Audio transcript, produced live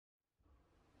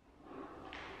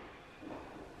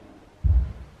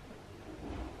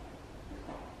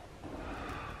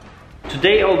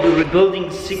Today I'll be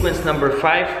rebuilding sequence number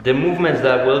 5. The movements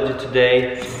that I will do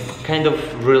today kind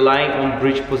of rely on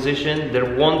bridge position.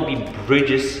 There won't be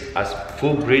bridges as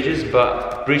full bridges,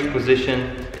 but bridge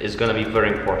position is gonna be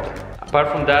very important.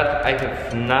 Apart from that, I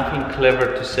have nothing clever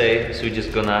to say, so we're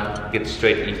just gonna get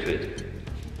straight into it.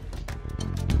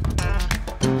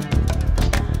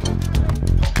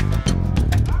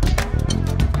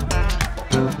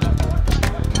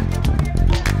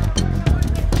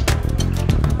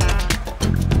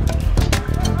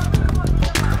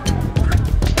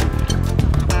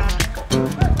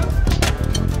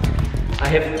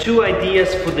 I have two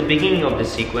ideas for the beginning of the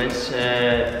sequence.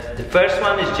 The first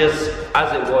one is just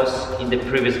as it was in the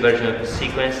previous version of the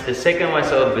sequence. The second one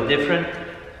is a little bit different.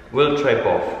 We'll try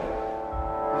both.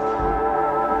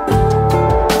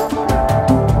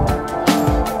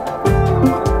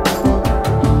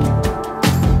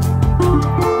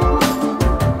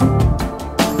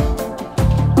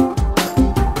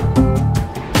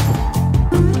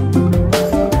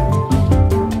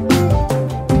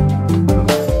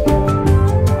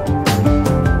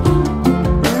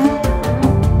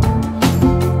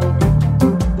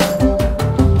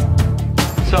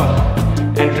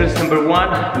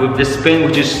 With the spin,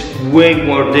 which is way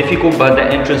more difficult, but the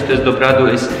entrance to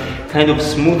s-dobrado is kind of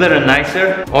smoother and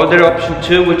nicer. Other option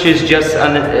 2, which is just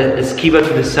an esquiva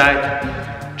to the side,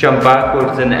 jump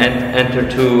backwards and enter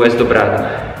to s-dobrado.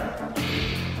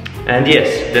 And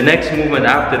yes, the next movement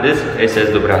after this is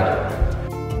s-dobrado.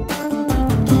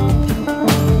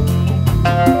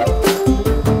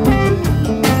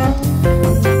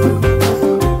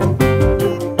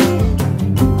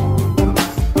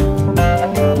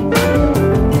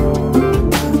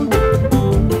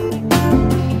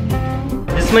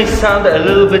 This may sound a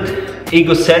little bit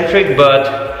egocentric, but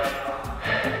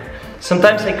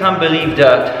sometimes I can't believe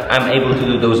that I'm able to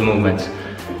do those movements.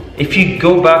 If you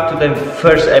go back to the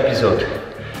first episode,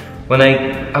 when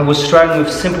I was struggling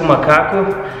with simple macaco,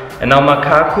 and now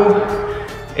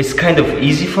macaco is kind of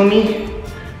easy for me.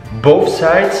 Both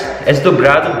sides,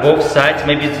 s-dobrado, both sides,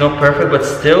 maybe it's not perfect, but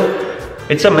still,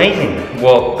 it's amazing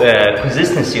what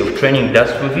consistency of training does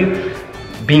with you.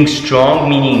 Being strong,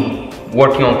 meaning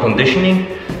working on conditioning,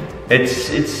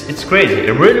 it's crazy.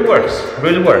 It really works,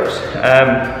 really works.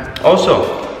 Also,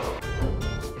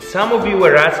 some of you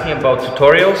were asking about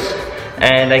tutorials,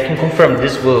 and I can confirm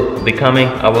this will be coming.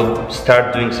 I will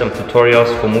start doing some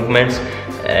tutorials for movements,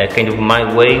 kind of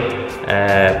my way.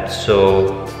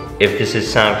 So if this is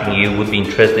something you would be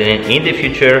interested in the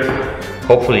future,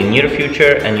 hopefully near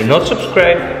future, and you're not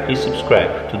subscribed, please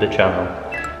subscribe to the channel.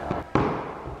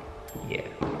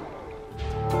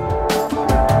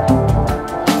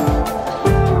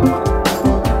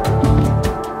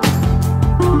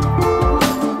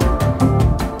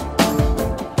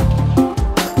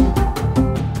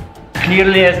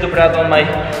 Clearly, s-dobrado on my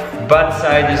butt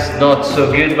side is not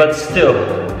so good, but still,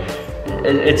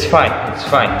 it's fine, it's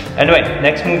fine. Anyway,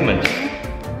 next movement.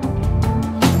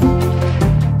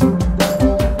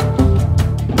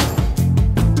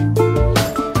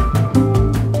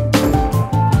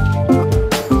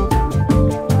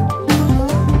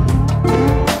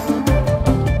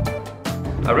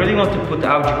 I really want to put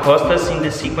costas in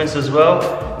the sequence as well,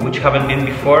 which haven't been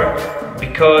before,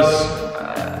 because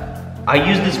I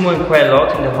use this movement quite a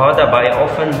lot in the roda, but I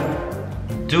often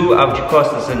do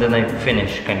costas and then I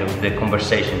finish kind of the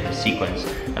conversation, the sequence.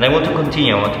 And I want to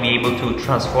continue, I want to be able to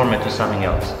transform it to something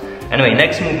else. Anyway,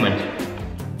 next movement.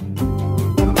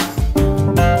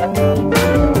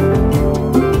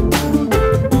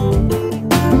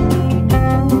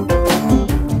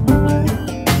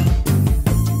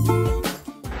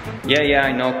 Yeah,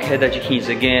 I know queda de rins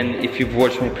again. If you've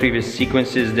watched my previous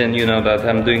sequences, then you know that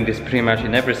I'm doing this pretty much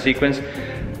in every sequence.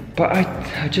 But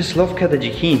I just love queda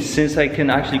de rins. Since I can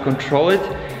actually control it,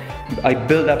 I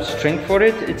build up strength for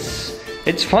it.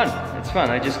 It's fun. It's fun.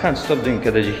 I just can't stop doing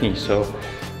queda de rins. So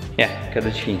yeah,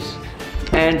 queda de rins.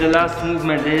 And the last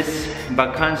movement is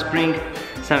back handspring.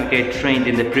 Something I trained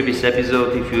in the previous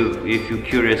episode. If you're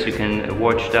curious, you can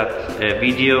watch that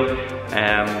video.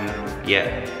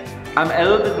 Yeah. I'm a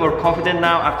little bit more confident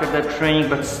now after that training,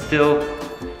 but still,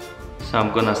 so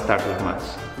I'm gonna start with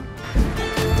mats.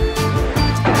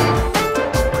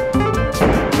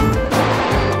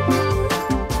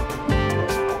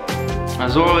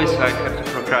 As always, I have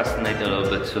to procrastinate a little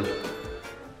bit, so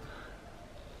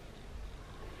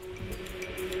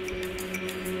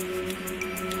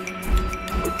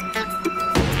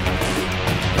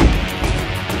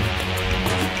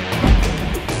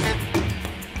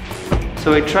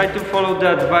So I tried to follow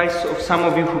the advice of some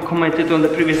of you who commented on the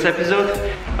previous episode.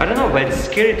 I don't know, but it's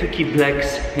scary to keep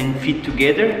legs and feet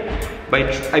together.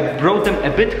 but I brought them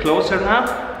a bit closer now,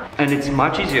 and it's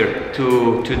much easier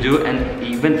to do and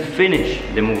even finish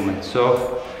the movement.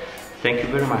 So thank you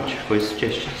very much for your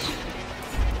suggestions.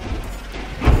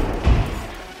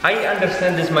 I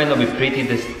understand this might not be pretty,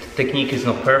 this technique is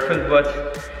not perfect,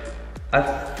 but I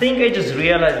think I just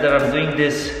realized that I'm doing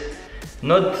this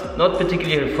not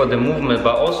particularly for the movement,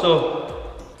 but also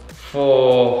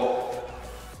for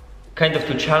kind of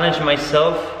to challenge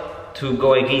myself to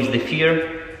go against the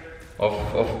fear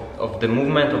of the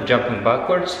movement of jumping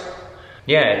backwards.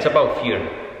 Yeah, it's about fear.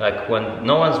 Like when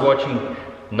no one's watching,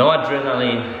 no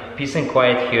adrenaline, peace and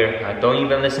quiet here. I don't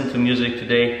even listen to music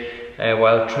today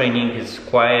while training. It's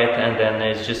quiet, and then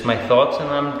it's just my thoughts, and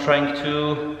I'm trying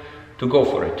to go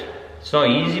for it. It's not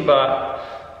easy, but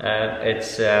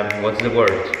it's what's the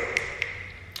word?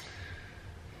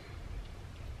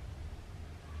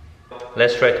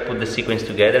 Let's try to put the sequence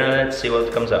together and let's see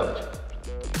what comes out.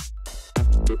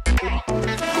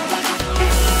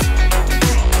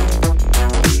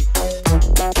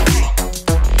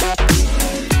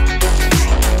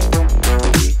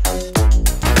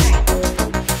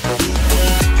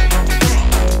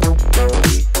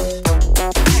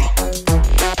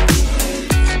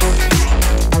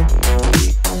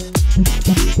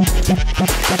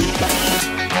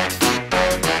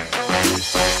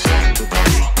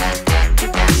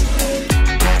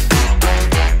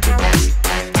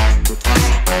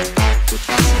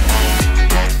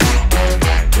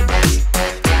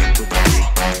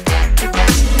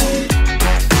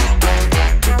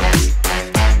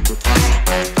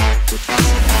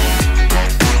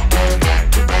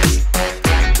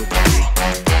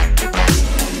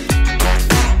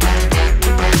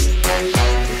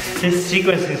 This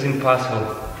sequence is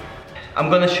impossible. I'm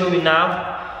gonna show you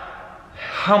now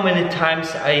how many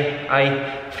times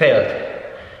I failed.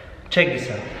 Check this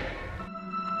out.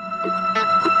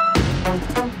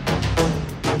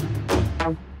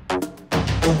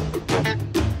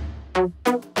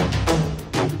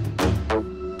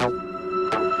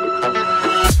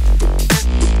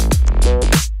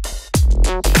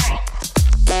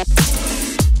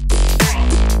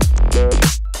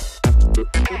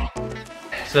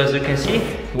 So as you can see,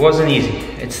 it wasn't easy.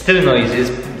 It's still not easy.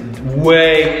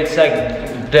 It's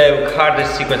like the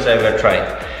hardest sequence I've ever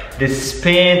tried. The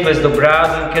spin to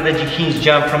s-dobrado, queda de rins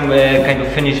jump from kind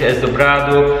of finish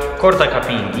s-dobrado, corta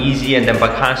capim, easy, and then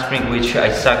back handspring, which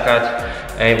I suck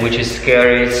at, which is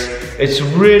scary. It's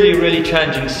really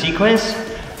challenging sequence,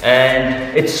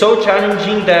 and it's so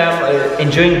challenging that I'm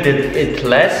enjoying it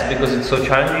less because it's so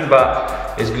challenging,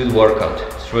 but it's good workout.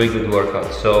 It's really good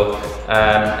workout. So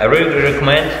I really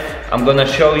recommend. I'm gonna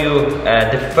show you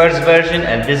the first version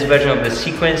and this version of the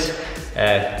sequence.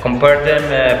 Compare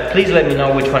them. Please let me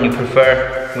know which one you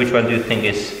prefer. Which one do you think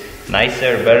is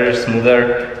nicer, better,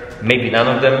 smoother? Maybe none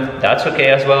of them. That's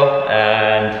okay as well.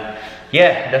 And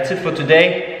yeah, that's it for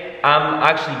today. I'm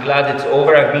actually glad it's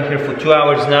over. I've been here for 2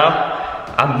 hours now.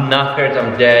 I'm knackered,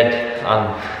 I'm dead,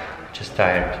 I'm just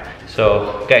tired.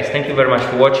 So guys, thank you very much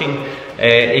for watching.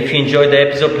 If you enjoyed the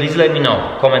episode, please let me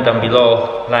know. Comment down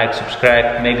below, like,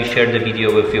 subscribe, maybe share the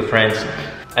video with your friends.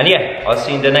 And yeah, I'll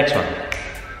see you in the next one,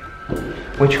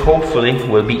 which hopefully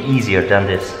will be easier than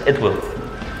this. It will.